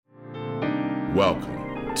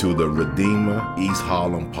Welcome to the Redeemer East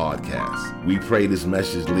Harlem podcast. We pray this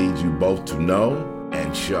message leads you both to know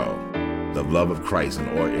and show the love of Christ in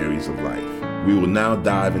all areas of life. We will now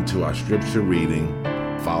dive into our scripture reading,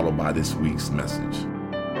 followed by this week's message.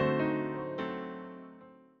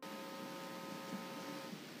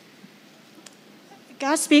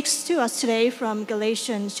 God speaks to us today from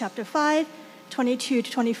Galatians chapter 5, 22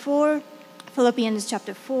 to 24, Philippians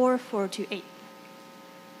chapter 4, 4 to 8.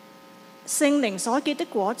 聖靈所結的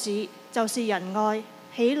果子就是仁愛、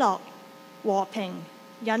喜樂、和平、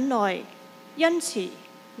忍耐、恩慈、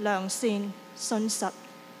良善、信實、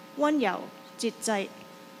溫柔、節制。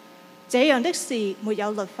這樣的事沒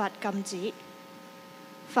有律法禁止。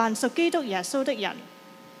凡屬基督耶穌的人，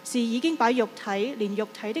是已經把肉體連肉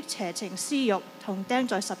體的邪情私慾同釘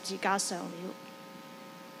在十字架上了。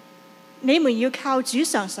你們要靠主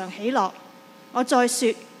常常喜樂。我再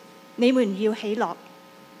說，你們要喜樂。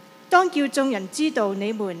當叫眾人知道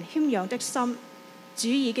你們謙讓的心，主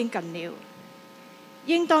已經近了。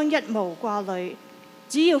應當一無掛慮，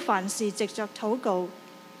只要凡事藉着禱告、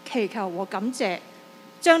祈求和感謝，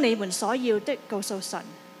將你們所要的告訴神。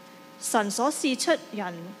神所賜出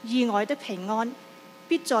人意外的平安，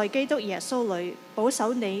必在基督耶穌裏保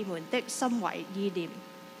守你們的心懷意念。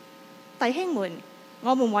弟兄們，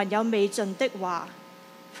我們還有未盡的話：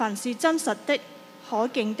凡是真實的、可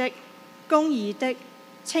敬的、公義的、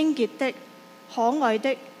清潔的、可愛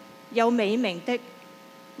的、有美名的，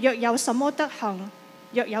若有什麼德行，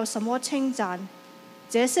若有什麼稱讚，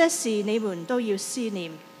這些事你們都要思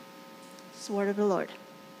念。It's the word of the Lord.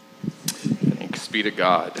 Thanks be to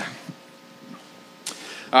God.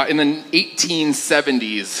 In the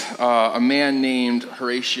 1870s, a man named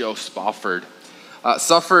Horatio Spafford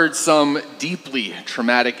suffered some deeply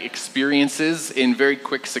traumatic experiences in very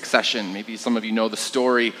quick succession. Maybe some of you know the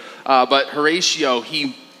story, but Horatio,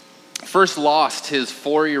 he first lost his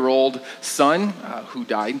 4-year-old son, who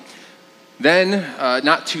died. Then,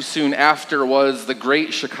 not too soon after, was the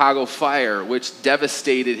Great Chicago Fire, which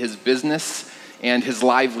devastated his business and his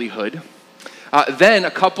livelihood. Then,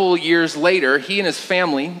 a couple years later, he and his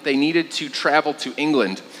family, they needed to travel to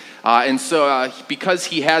England. And so because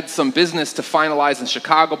he had some business to finalize in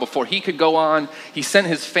Chicago before he could go on, he sent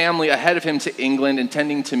his family ahead of him to England,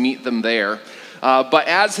 intending to meet them there. But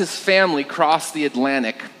as his family crossed the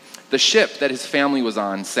Atlantic, the ship that his family was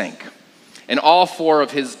on sank, and all 4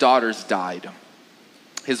 of his daughters died.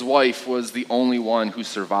 His wife was the only one who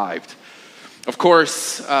survived. Of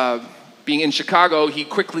course, being in Chicago, he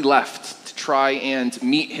quickly left to try and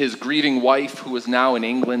meet his grieving wife, who was now in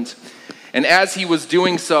England. And as he was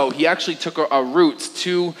doing so, he actually took a route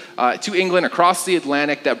to England across the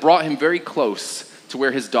Atlantic that brought him very close to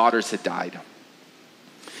where his daughters had died.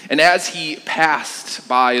 And as he passed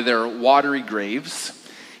by their watery graves,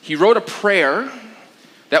 he wrote a prayer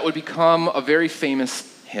that would become a very famous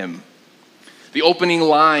hymn. The opening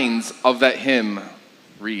lines of that hymn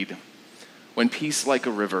read, "When peace like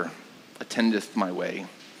a river attendeth my way,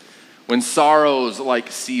 when sorrows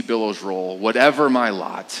like sea billows roll, whatever my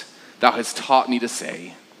lot, Thou hast taught me to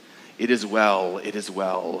say, it is well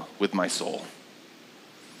with my soul."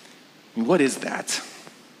 And what is that?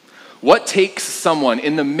 What takes someone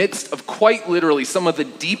in the midst of quite literally some of the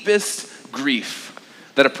deepest grief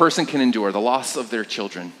that a person can endure, the loss of their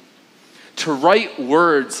children, to write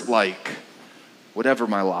words like, "Whatever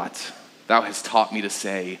my lot, Thou hast taught me to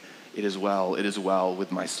say, it is well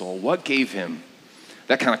with my soul"? What gave him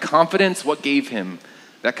that kind of confidence? What gave him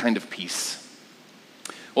that kind of peace?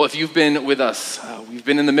 Well, if you've been with us, we've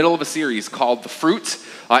been in the middle of a series called The Fruit.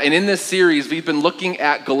 And in this series, we've been looking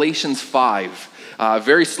at Galatians 5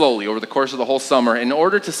 very slowly over the course of the whole summer in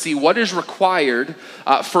order to see what is required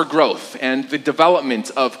for growth and the development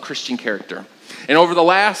of Christian character. And over the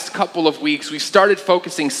last couple of weeks, we've started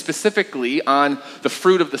focusing specifically on the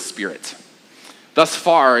fruit of the Spirit. Thus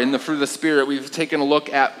far, in the fruit of the Spirit, we've taken a look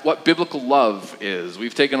at what biblical love is.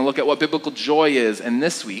 We've taken a look at what biblical joy is. And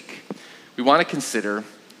this week, we want to consider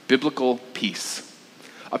biblical peace,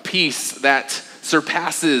 a peace that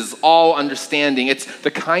surpasses all understanding. It's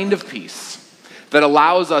the kind of peace that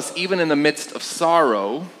allows us, even in the midst of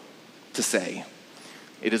sorrow, to say,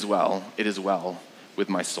 it is well with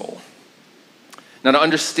my soul. Now, to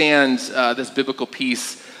understand this biblical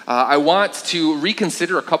peace, I want to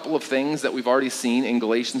reconsider a couple of things that we've already seen in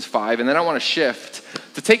Galatians 5, and then I want to shift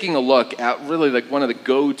to taking a look at really like one of the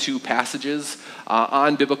go-to passages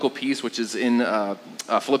on biblical peace, which is in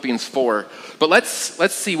Philippians 4. But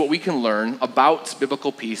let's see what we can learn about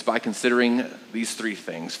biblical peace by considering these 3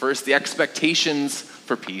 things. First, the expectations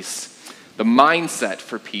for peace, the mindset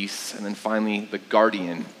for peace, and then finally, the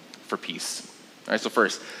guardian for peace. All right, so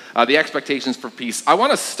first, the expectations for peace. I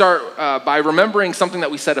want to start by remembering something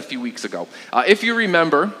that we said a few weeks ago. If you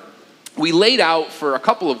remember, we laid out for a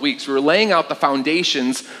couple of weeks, we were laying out the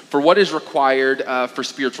foundations for what is required for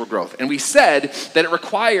spiritual growth. And we said that it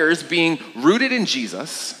requires being rooted in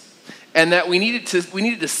Jesus, and that we needed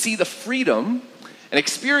to see the freedom and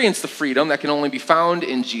experience the freedom that can only be found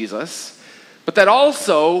in Jesus. But that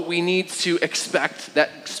also we need to expect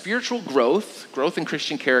that spiritual growth in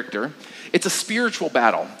Christian character, it's a spiritual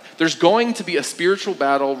battle. There's going to be a spiritual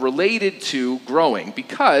battle related to growing,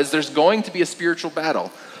 because there's going to be a spiritual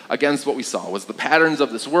battle against what we saw was the patterns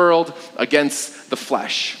of this world, against the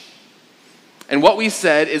flesh. And what we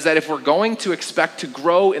said is that if we're going to expect to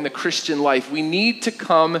grow in the Christian life, we need to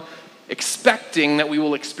come expecting that we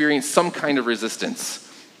will experience some kind of resistance.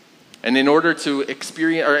 And in order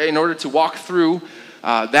to walk through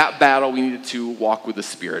that battle, we needed to walk with the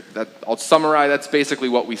Spirit. I'll summarize, that's basically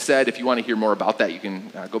what we said. If you want to hear more about that, you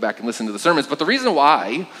can go back and listen to the sermons. But the reason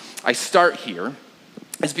why I start here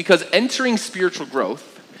is because entering spiritual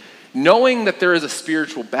growth, knowing that there is a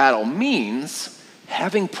spiritual battle, means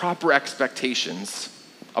having proper expectations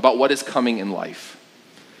about what is coming in life.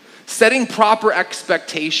 Setting proper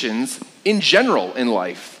expectations in general in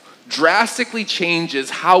life drastically changes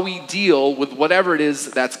how we deal with whatever it is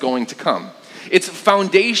that's going to come. It's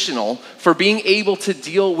foundational for being able to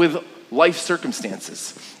deal with life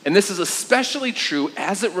circumstances. And this is especially true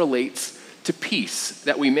as it relates to peace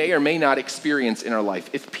that we may or may not experience in our life.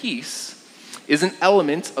 If peace is an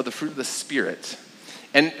element of the fruit of the Spirit,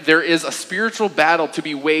 and there is a spiritual battle to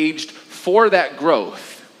be waged for that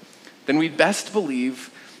growth, then we'd best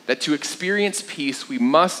believe that to experience peace, we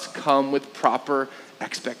must come with proper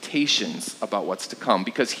expectations about what's to come.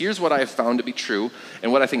 Because here's what I have found to be true,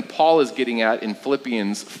 and what I think Paul is getting at in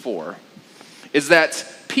Philippians 4, is that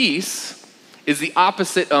peace is the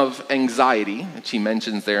opposite of anxiety, which he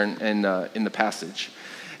mentions there in the passage.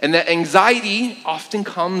 And that anxiety often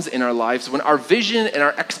comes in our lives when our vision and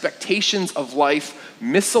our expectations of life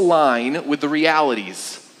misalign with the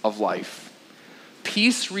realities of life.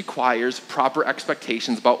 Peace requires proper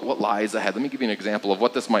expectations about what lies ahead. Let me give you an example of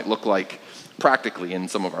what this might look like practically in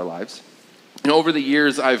some of our lives. And over the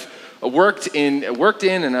years, I've worked in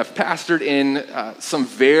and I've pastored in some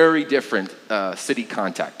very different city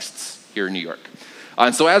contexts here in New York.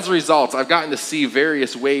 And so as a result, I've gotten to see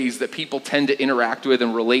various ways that people tend to interact with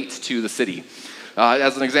and relate to the city.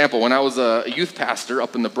 As an example, when I was a youth pastor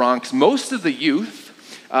up in the Bronx, most of the youth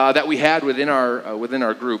that we had within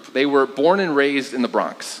our group, they were born and raised in the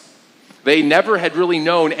Bronx. They never had really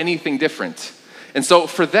known anything different. And so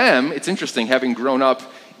for them, it's interesting, having grown up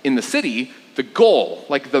in the city, the goal,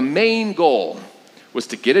 like the main goal, was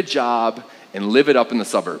to get a job and live it up in the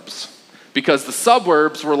suburbs. Because the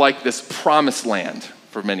suburbs were like this promised land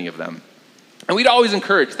for many of them. And we'd always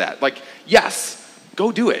encourage that. Like, yes,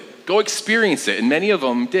 go do it. Go experience it. And many of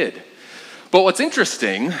them did. But what's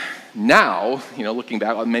interesting now, looking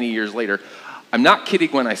back many years later, I'm not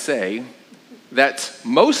kidding when I say that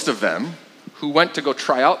most of them who went to go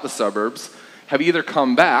try out the suburbs have either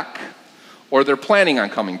come back or they're planning on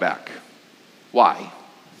coming back. Why?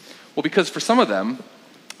 Well, because for some of them,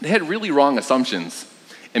 they had really wrong assumptions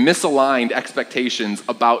and misaligned expectations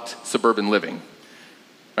about suburban living.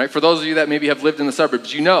 Right? For those of you that maybe have lived in the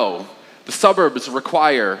suburbs, the suburbs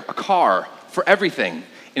require a car for everything.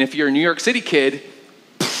 And if you're a New York City kid,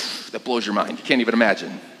 that blows your mind. You can't even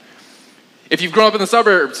imagine. If you've grown up in the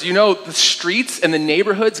suburbs, the streets and the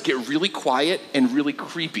neighborhoods get really quiet and really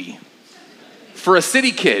creepy. For a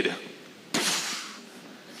city kid,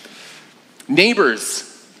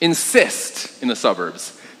 neighbors insist in the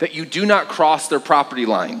suburbs that you do not cross their property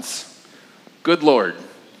lines. Good Lord.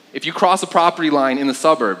 If you cross a property line in the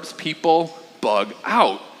suburbs, people bug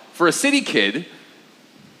out. For a city kid,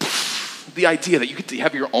 the idea that you get to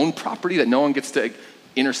have your own property that no one gets to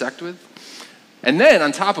intersect with. And then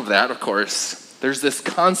on top of that, of course, there's this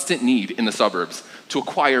constant need in the suburbs to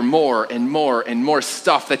acquire more and more and more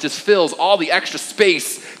stuff that just fills all the extra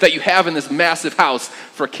space that you have in this massive house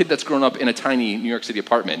for a kid that's grown up in a tiny New York City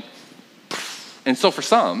apartment. And so for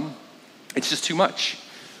some, it's just too much.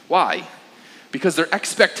 Why? Because their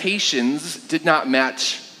expectations did not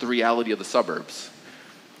match the reality of the suburbs.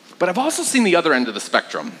 But I've also seen the other end of the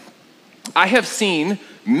spectrum. I have seen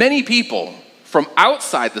many people from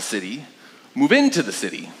outside the city move into the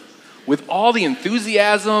city with all the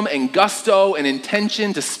enthusiasm and gusto and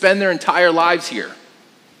intention to spend their entire lives here.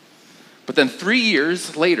 But then 3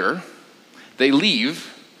 years later, they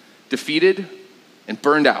leave defeated and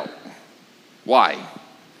burned out. Why?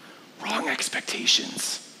 Wrong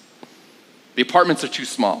expectations. The apartments are too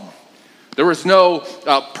small. There was no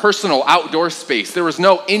personal outdoor space. There was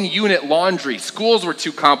no in-unit laundry. Schools were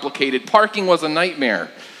too complicated. Parking was a nightmare.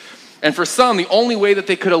 And for some, the only way that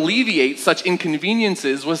they could alleviate such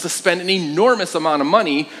inconveniences was to spend an enormous amount of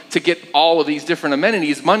money to get all of these different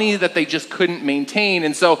amenities, money that they just couldn't maintain.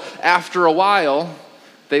 And so after a while,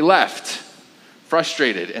 they left,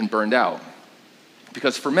 frustrated and burned out.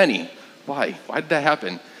 Because for many, why? Why did that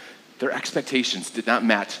happen? Their expectations did not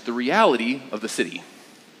match the reality of the city.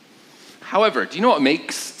 However, do you know what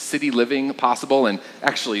makes city living possible? And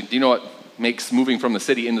actually, do you know what makes moving from the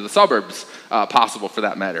city into the suburbs possible, for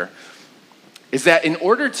that matter? Is that in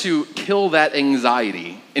order to kill that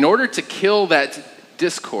anxiety, in order to kill that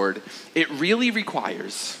discord, it really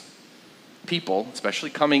requires people,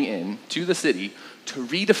 especially coming in to the city, to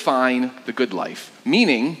redefine the good life.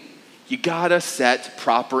 Meaning, you gotta set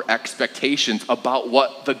proper expectations about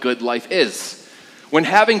what the good life is. When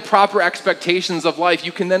having proper expectations of life,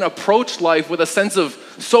 you can then approach life with a sense of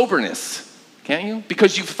soberness, can't you?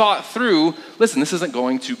 Because you've thought through, listen, this isn't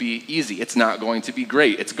going to be easy. It's not going to be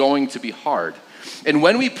great. It's going to be hard. And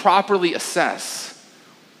when we properly assess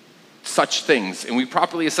such things, and we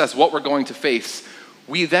properly assess what we're going to face,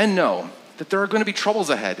 we then know that there are going to be troubles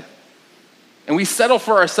ahead. And we settle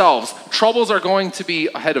for ourselves, troubles are going to be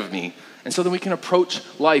ahead of me. And so then we can approach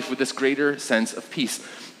life with this greater sense of peace.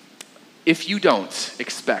 If you don't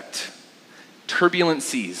expect turbulent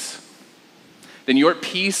seas, then your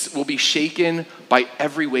peace will be shaken by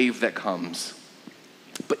every wave that comes.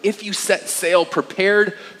 But if you set sail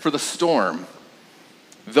prepared for the storm,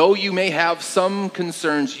 though you may have some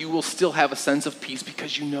concerns, you will still have a sense of peace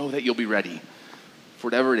because you know that you'll be ready for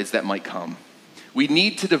whatever it is that might come. We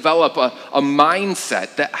need to develop a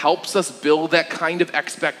mindset that helps us build that kind of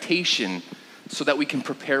expectation so that we can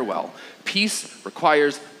prepare well. Peace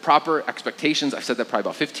requires proper expectations. I've said that probably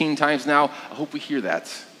about 15 times now. I hope we hear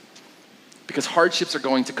that. Because hardships are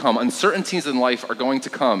going to come. Uncertainties in life are going to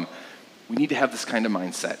come. We need to have this kind of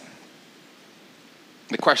mindset.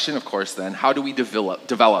 The question, of course, then, how do we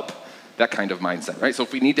develop that kind of mindset, right? So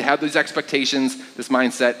if we need to have these expectations, this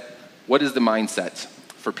mindset, what is the mindset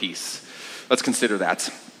for peace? Let's consider that.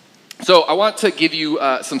 So I want to give you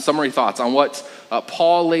some summary thoughts on what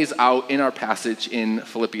Paul lays out in our passage in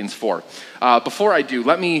Philippians 4. Before I do,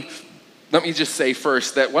 let me just say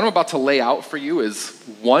first that what I'm about to lay out for you is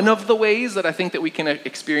one of the ways that I think that we can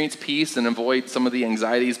experience peace and avoid some of the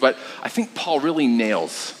anxieties, but I think Paul really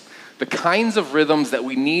nails the kinds of rhythms that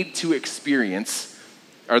we need to experience,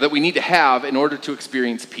 or that we need to have in order to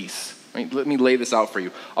experience peace. Right? Let me lay this out for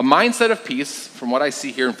you. A mindset of peace, from what I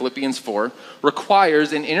see here in Philippians 4,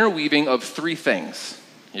 requires an interweaving of three things.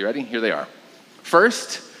 You ready? Here they are.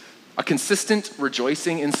 First, a consistent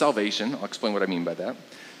rejoicing in salvation. I'll explain what I mean by that.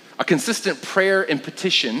 A consistent prayer and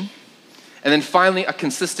petition. And then finally, a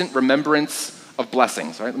consistent remembrance of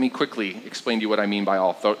blessings. All right, let me quickly explain to you what I mean by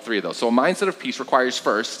all three of those. So a mindset of peace requires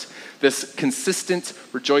first this consistent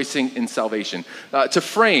rejoicing in salvation. To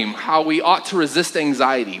frame how we ought to resist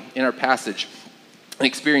anxiety in our passage and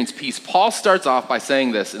experience peace, Paul starts off by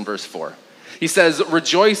saying this in verse 4. He says,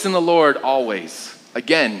 rejoice in the Lord always.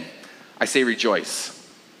 Again, I say rejoice.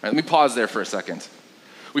 All right, let me pause there for a second.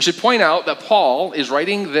 We should point out that Paul is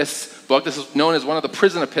writing this book. This is known as one of the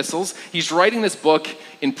prison epistles. He's writing this book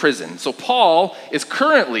in prison. So Paul is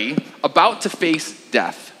currently about to face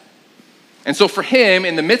death. And so for him,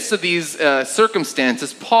 in the midst of these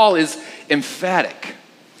circumstances, Paul is emphatic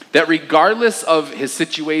that regardless of his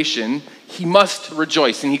situation, he must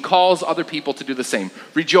rejoice. And he calls other people to do the same.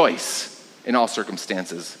 Rejoice in all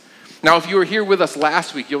circumstances. Now, if you were here with us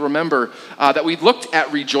last week, you'll remember that we looked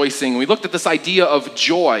at rejoicing. We looked at this idea of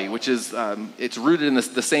joy, which is, it's rooted in the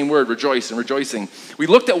same word, rejoice and rejoicing. We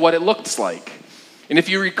looked at what it looks like. And if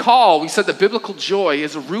you recall, we said that biblical joy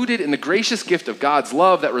is rooted in the gracious gift of God's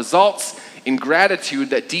love that results in gratitude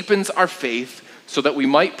that deepens our faith so that we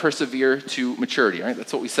might persevere to maturity, right?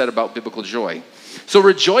 That's what we said about biblical joy. So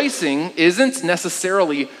rejoicing isn't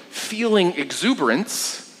necessarily feeling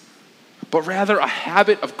exuberance, but rather a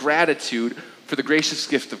habit of gratitude for the gracious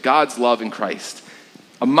gift of God's love in Christ.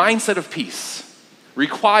 A mindset of peace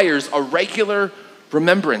requires a regular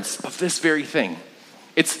remembrance of this very thing.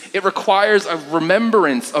 It requires a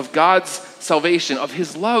remembrance of God's salvation, of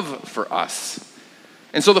his love for us.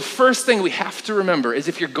 And so the first thing we have to remember is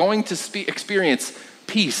if you're going to experience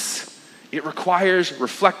peace, it requires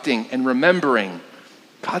reflecting and remembering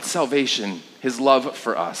God's salvation, his love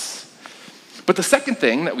for us. But the second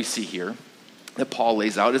thing that we see here that Paul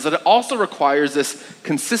lays out is that it also requires this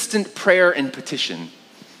consistent prayer and petition.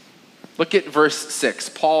 Look at verse 6.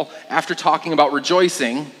 Paul, after talking about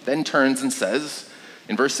rejoicing, then turns and says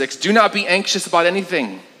in verse 6, do not be anxious about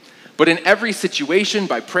anything, But in every situation,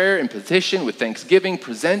 by prayer and petition with thanksgiving,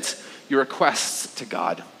 present your requests to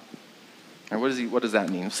God. And what does that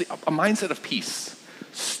mean? See, a mindset of peace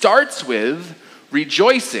starts with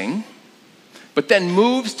rejoicing, but then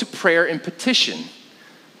moves to prayer and petition.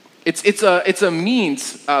 It's a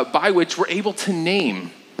means by which we're able to name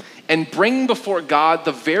and bring before God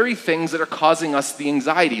the very things that are causing us the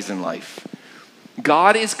anxieties in life.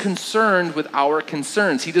 God is concerned with our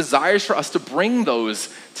concerns. He desires for us to bring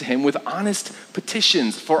those to him with honest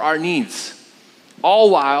petitions for our needs,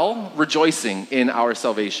 all while rejoicing in our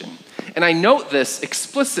salvation. And I note this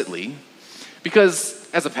explicitly because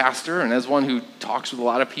as a pastor and as one who talks with a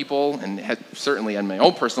lot of people and has certainly in my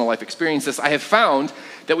own personal life experienced this, I have found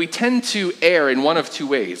that we tend to err in one of two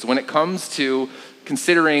ways when it comes to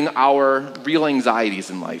considering our real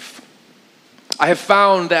anxieties in life. I have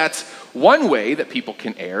found that one way that people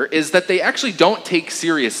can err is that they actually don't take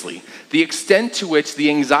seriously the extent to which the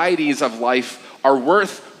anxieties of life are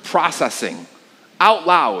worth processing out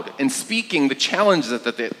loud and speaking the challenges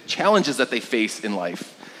that they face in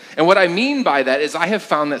life. And what I mean by that is I have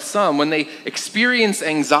found that some, when they experience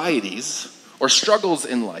anxieties or struggles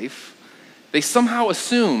in life, they somehow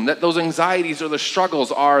assume that those anxieties or the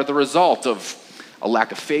struggles are the result of a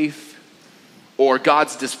lack of faith or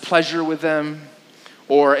God's displeasure with them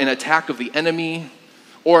or an attack of the enemy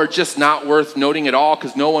or just not worth noting at all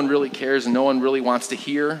because no one really cares and no one really wants to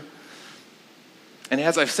hear. And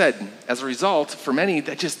as I've said, as a result, for many,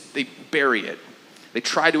 they bury it. They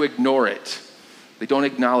try to ignore it. They don't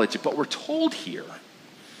acknowledge it. But we're told here,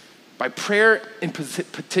 by prayer and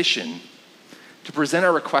petition, to present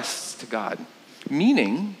our requests to God,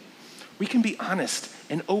 meaning we can be honest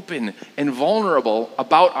and open and vulnerable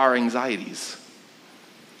about our anxieties.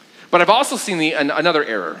 But I've also seen another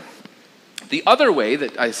error. The other way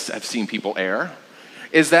that I've seen people err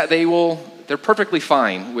is that they're perfectly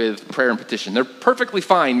fine with prayer and petition. They're perfectly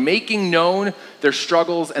fine making known their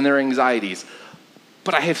struggles and their anxieties.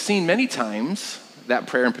 But I have seen many times that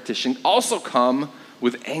prayer and petition also come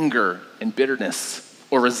with anger and bitterness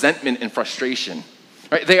or resentment and frustration.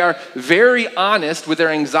 Right? They are very honest with their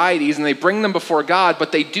anxieties and they bring them before God,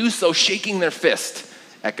 but they do so shaking their fist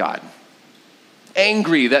at God,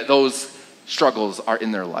 angry that those struggles are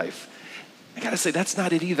in their life. I gotta say, that's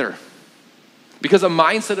not it either. Because a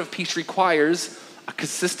mindset of peace requires a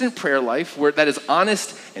consistent prayer life that is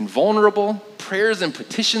honest and vulnerable, prayers and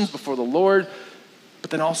petitions before the Lord,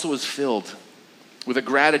 but then also is filled with a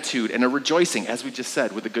gratitude and a rejoicing, as we just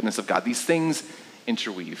said, with the goodness of God. These things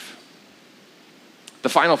interweave. The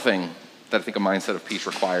final thing that I think a mindset of peace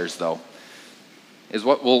requires, though, is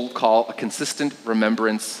what we'll call a consistent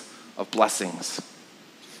remembrance of blessings.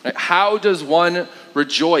 Right? How does one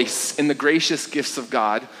rejoice in the gracious gifts of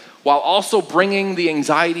God while also bringing the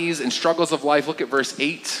anxieties and struggles of life? Look at verse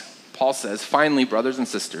 8. Paul says, "Finally, brothers and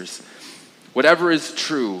sisters, whatever is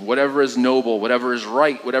true, whatever is noble, whatever is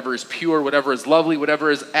right, whatever is pure, whatever is lovely, whatever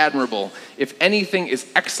is admirable, if anything is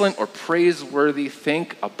excellent or praiseworthy,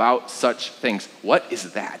 think about such things." What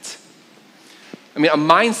is that? A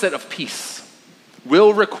mindset of peace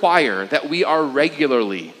will require that we are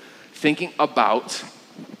regularly thinking about,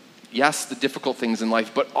 yes, the difficult things in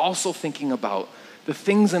life, but also thinking about the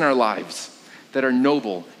things in our lives that are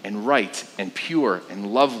noble and right and pure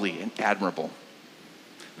and lovely and admirable.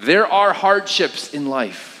 There are hardships in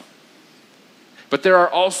life, but there are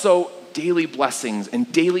also daily blessings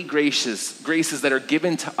and daily graces that are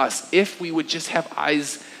given to us if we would just have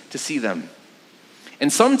eyes to see them.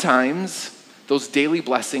 And sometimes those daily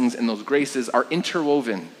blessings and those graces are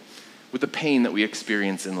interwoven with the pain that we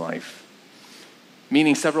experience in life.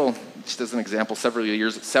 Meaning just as an example, several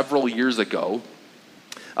years ago,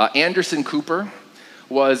 Anderson Cooper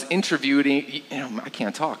was interviewing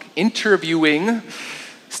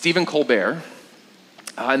Stephen Colbert,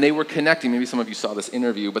 and they were connecting. Maybe some of you saw this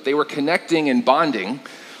interview, but they were connecting and bonding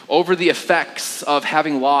over the effects of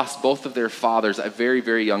having lost both of their fathers at very,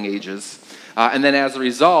 very young ages. And then as a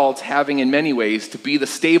result, having in many ways to be the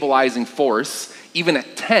stabilizing force, even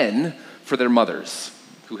at 10, for their mothers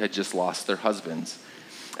who had just lost their husbands.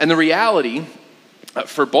 And the reality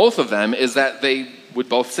for both of them is that they would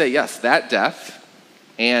both say, yes, that death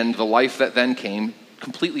and the life that then came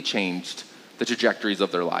completely changed the trajectories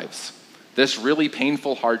of their lives. This really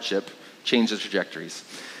painful hardship changed the trajectories.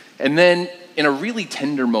 And then in a really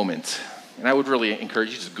tender moment, and I would really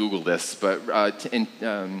encourage you to Google this, but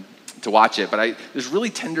to watch it, but there's a really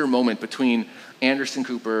tender moment between Anderson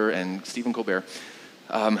Cooper and Stephen Colbert,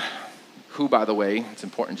 who, by the way, it's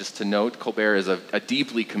important just to note, Colbert is a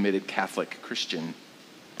deeply committed Catholic Christian.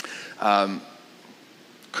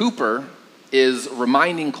 Cooper is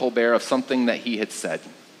reminding Colbert of something that he had said.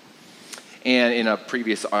 and in a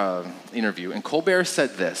previous interview. And Colbert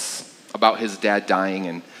said this about his dad dying,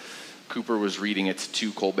 and Cooper was reading it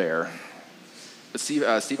to Colbert. But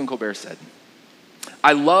Stephen Colbert said,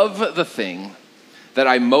 "I love the thing that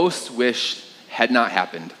I most wished had not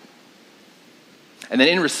happened." And then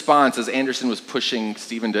in response, as Anderson was pushing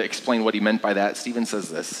Stephen to explain what he meant by that, Stephen says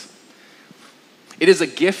this: "It is a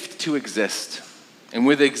gift to exist, and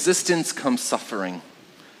with existence comes suffering.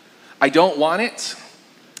 I don't want it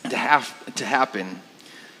to have to happen,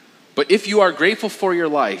 but if you are grateful for your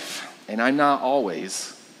life, and I'm not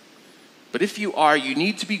always, but if you are, you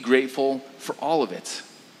need to be grateful for all of it.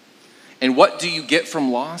 And what do you get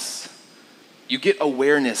from loss? You get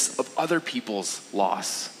awareness of other people's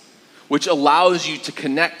loss, which allows you to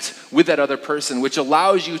connect with that other person, which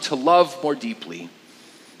allows you to love more deeply,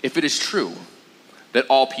 if it is true that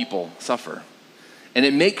all people suffer. And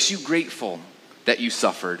it makes you grateful that you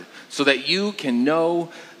suffered, so that you can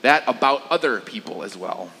know that about other people as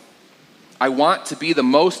well. I want to be the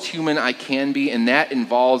most human I can be, and that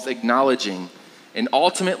involves acknowledging and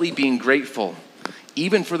ultimately being grateful,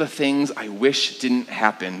 even for the things I wish didn't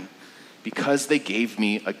happen, because they gave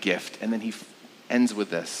me a gift." And then he ends with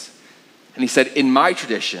this. And he said, "In my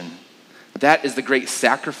tradition, that is the great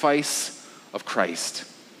sacrifice of Christ,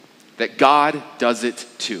 that God does it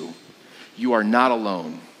too. You are not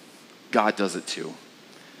alone. God does it too."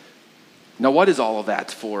 Now, what is all of that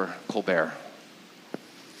for Colbert?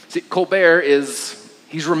 See, Colbert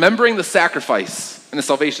he's remembering the sacrifice and the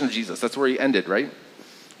salvation of Jesus. That's where he ended, right?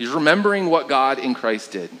 He's remembering what God in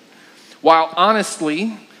Christ did, while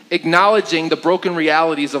honestly acknowledging the broken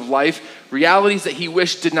realities of life, realities that he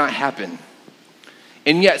wished did not happen.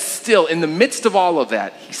 And yet still, in the midst of all of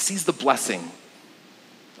that, he sees the blessing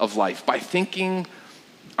of life by thinking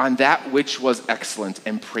on that which was excellent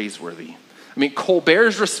and praiseworthy. I mean,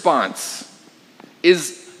 Colbert's response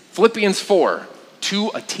is Philippians 4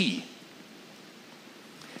 to a T.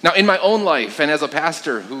 Now, in my own life, and as a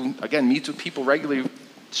pastor who, again, meets with people regularly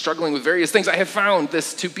struggling with various things, I have found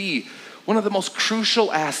this to be one of the most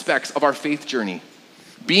crucial aspects of our faith journey.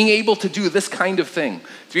 Being able to do this kind of thing,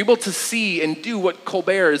 to be able to see and do what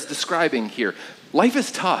Colbert is describing here. Life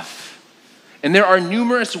is tough, and there are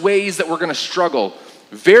numerous ways that we're going to struggle,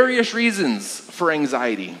 various reasons for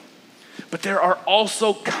anxiety. But there are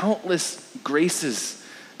also countless graces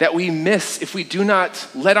that we miss if we do not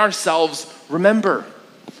let ourselves remember.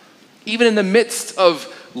 Even in the midst of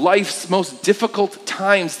life's most difficult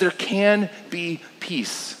times, there can be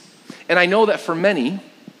peace. And I know that for many,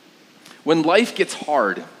 when life gets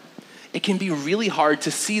hard, it can be really hard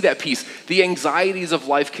to see that peace. The anxieties of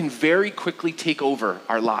life can very quickly take over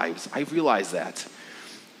our lives. I realize that.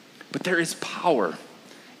 But there is power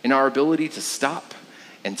in our ability to stop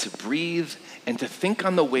and to breathe and to think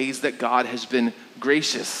on the ways that God has been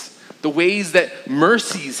gracious, the ways that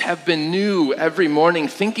mercies have been new every morning.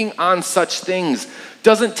 Thinking on such things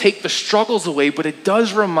doesn't take the struggles away, but it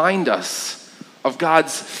does remind us of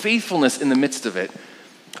God's faithfulness in the midst of it.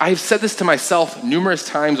 I have said this to myself numerous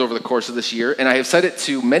times over the course of this year, and I have said it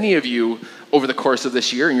to many of you over the course of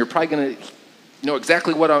this year, and you're probably going to know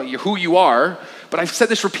exactly who you are, but I've said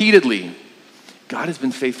this repeatedly. God has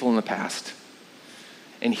been faithful in the past.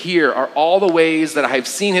 And here are all the ways that I have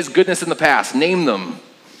seen his goodness in the past. Name them.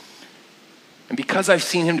 And because I've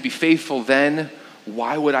seen him to be faithful then,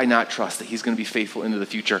 why would I not trust that he's going to be faithful into the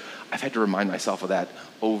future? I've had to remind myself of that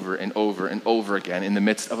over and over and over again in the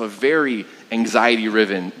midst of a very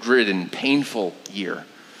anxiety-ridden, painful year.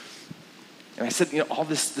 And I said, all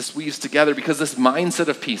this weaves together because this mindset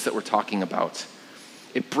of peace that we're talking about,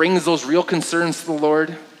 it brings those real concerns to the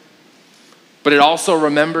Lord, but it also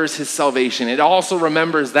remembers his salvation. It also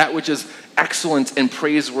remembers that which is excellent and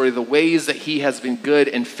praiseworthy, the ways that he has been good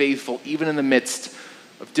and faithful, even in the midst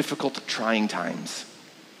of difficult, trying times.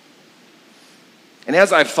 And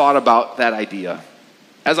as I've thought about that idea,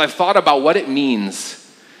 as I've thought about what it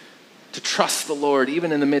means to trust the Lord,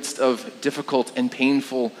 even in the midst of difficult and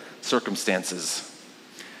painful circumstances,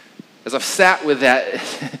 as I've sat with that,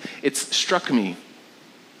 it's struck me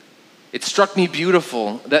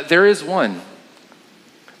beautiful that there is one,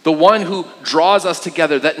 the one who draws us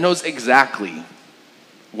together, that knows exactly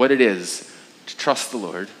what it is to trust the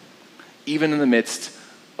Lord, even in the midst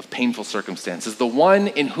of painful circumstances, the one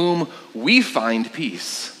in whom we find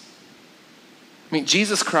peace. I mean,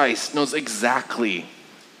 Jesus Christ knows exactly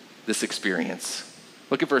this experience.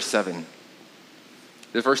 Look at verse 7.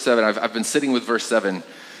 Verse 7, I've been sitting with verse 7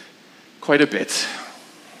 quite a bit.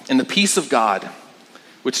 "And the peace of God,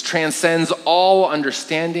 which transcends all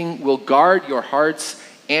understanding, will guard your hearts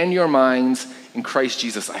and your minds in Christ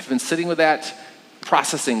Jesus." I've been sitting with that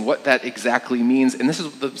processing what that exactly means. And this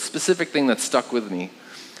is the specific thing that stuck with me.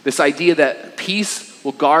 This idea that peace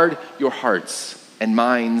will guard your hearts and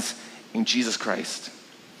minds in Jesus Christ.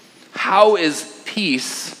 How is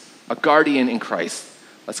peace a guardian in Christ?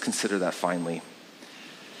 Let's consider that finally.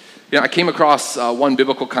 I came across one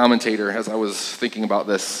biblical commentator as I was thinking about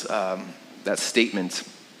this, that statement.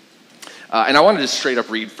 And I wanted to straight up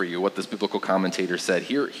read for you what this biblical commentator said.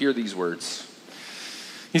 Hear these words.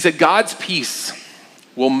 He said, God's peace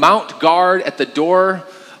will mount guard at the door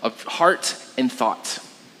of heart and thought.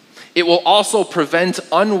 It will also prevent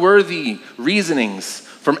unworthy reasonings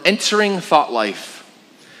from entering thought life.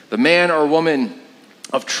 The man or woman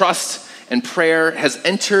of trust and prayer has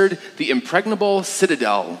entered the impregnable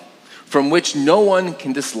citadel from which no one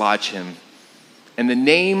can dislodge him. And the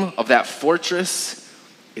name of that fortress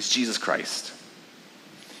is Jesus Christ.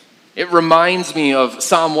 It reminds me of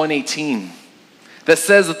Psalm 118 that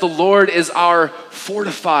says that the Lord is our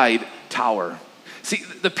fortified tower. See,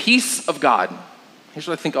 the peace of God, here's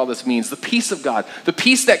what I think all this means. The peace of God, the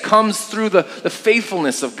peace that comes through the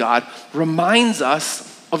faithfulness of God, reminds us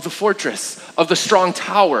of the fortress, of the strong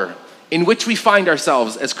tower in which we find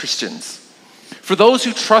ourselves as Christians. For those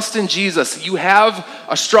who trust in Jesus, you have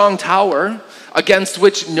a strong tower against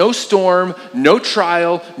which no storm, no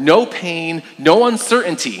trial, no pain, no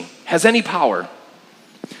uncertainty has any power.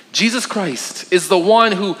 Jesus Christ is the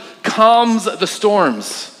one who calms the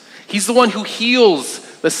storms. He's the one who heals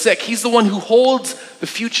the sick. He's the one who holds the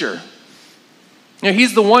future.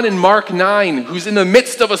 He's the one in Mark 9 who's in the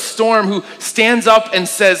midst of a storm who stands up and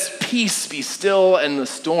says, "Peace, be still," and the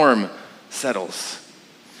storm settles.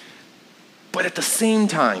 But at the same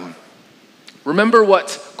time, remember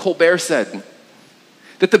what Colbert said,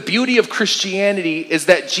 that the beauty of Christianity is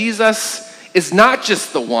that Jesus is not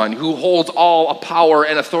just the one who holds all power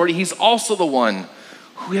and authority, he's also the one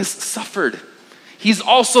who has suffered. He's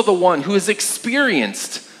also the one who has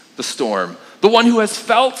experienced the storm, the one who has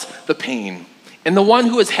felt the pain, and the one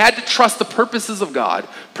who has had to trust the purposes of God,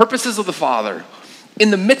 purposes of the Father,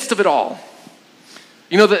 in the midst of it all.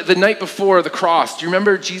 The night before the cross, do you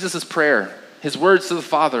remember Jesus' prayer, his words to the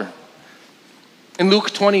Father? In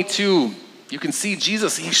Luke 22, you can see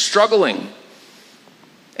Jesus, he's struggling.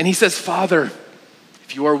 And he says, "Father,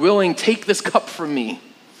 if you are willing, take this cup from me."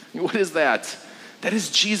 What is that? That is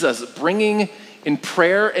Jesus bringing in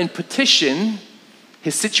prayer and petition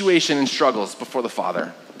his situation and struggles before the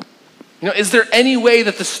Father. Is there any way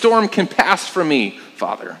that the storm can pass from me,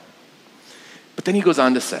 Father? But then he goes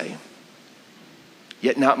on to say,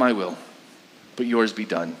 "Yet not my will, but yours be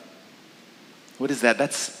done." What is that?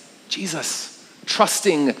 That's Jesus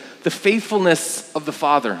trusting the faithfulness of the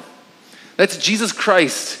Father. That's Jesus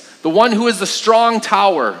Christ, the one who is the strong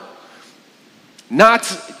tower,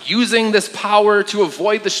 not using this power to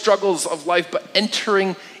avoid the struggles of life, but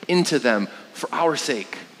entering into them for our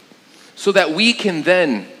sake, so that we can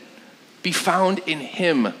then be found in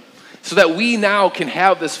him, so that we now can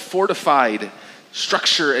have this fortified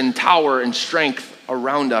structure and tower and strength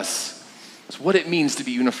around us. It's what it means to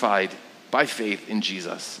be unified by faith in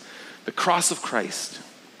Jesus. The cross of Christ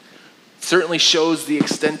certainly shows the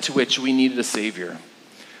extent to which we needed a Savior,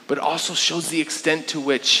 but it also shows the extent to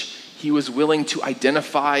which he was willing to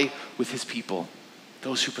identify with his people,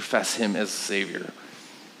 those who profess him as Savior.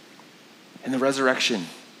 And the resurrection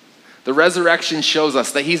shows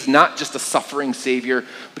us that he's not just a suffering Savior,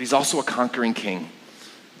 but he's also a conquering King,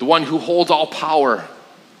 the one who holds all power,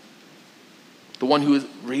 the one who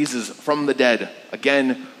raises from the dead,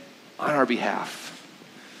 again, on our behalf.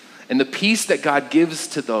 And the peace that God gives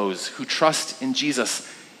to those who trust in Jesus,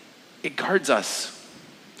 it guards us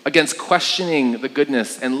against questioning the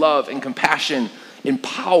goodness and love and compassion and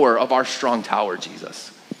power of our strong tower,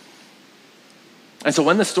 Jesus. And so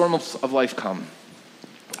when the storms of life come,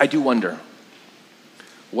 I do wonder,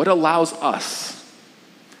 what allows us,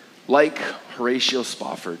 like Horatio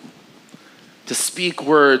Spafford, to speak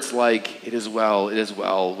words like, it is well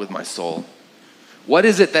with my soul? What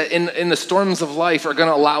is it that in the storms of life are going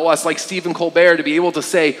to allow us, like Stephen Colbert, to be able to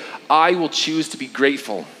say, I will choose to be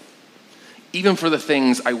grateful, even for the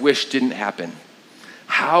things I wish didn't happen?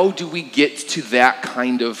 How do we get to that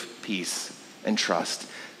kind of peace and trust?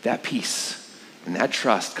 That peace and that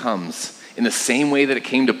trust comes in the same way that it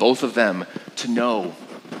came to both of them, to know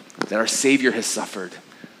that our Savior has suffered,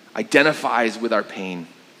 identifies with our pain,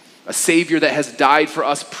 a Savior that has died for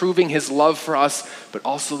us, proving his love for us, but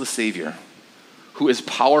also the Savior who is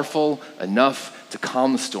powerful enough to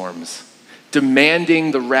calm the storms,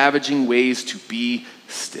 demanding the ravaging waves to be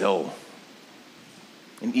still.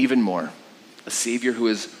 And even more, a Savior who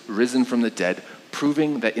is risen from the dead,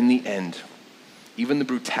 proving that in the end, even the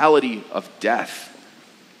brutality of death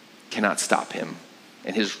cannot stop him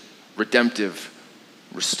and his redemptive,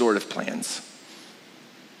 restorative plans.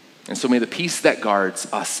 And so may the peace that guards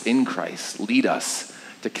us in Christ lead us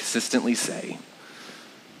to consistently say,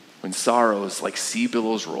 when sorrows like sea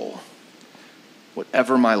billows roll,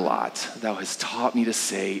 whatever my lot, thou hast taught me to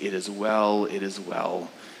say, it is well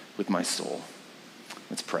with my soul.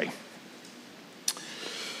 Let's pray.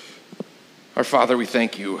 Our Father, we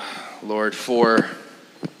thank you, Lord, for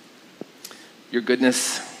your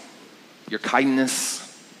goodness, your kindness,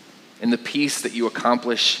 and the peace that you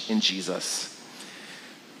accomplish in Jesus.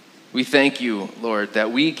 We thank you, Lord,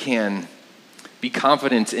 that we can be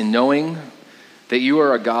confident in knowing that you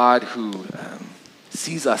are a God who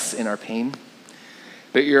sees us in our pain,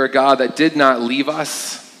 that you're a God that did not leave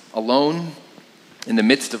us alone in the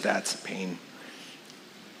midst of that pain,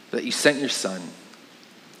 that you sent your Son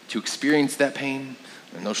to experience that pain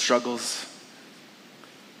and those struggles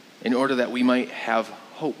in order that we might have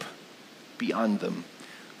hope beyond them.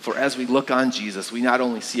 For as we look on Jesus, we not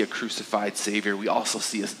only see a crucified Savior, we also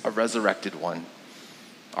see a resurrected one,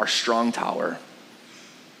 our strong tower.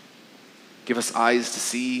 Give us eyes to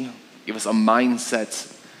see, give us a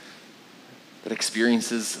mindset that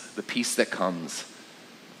experiences the peace that comes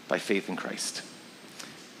by faith in Christ.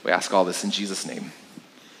 We ask all this in Jesus' name.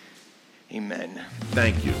 Amen.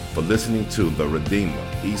 Thank you for listening to the Redeemer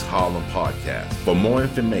East Harlem podcast. For more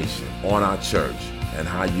information on our church and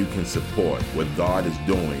how you can support what God is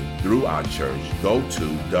doing through our church, go to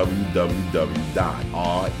www.reh.nyc.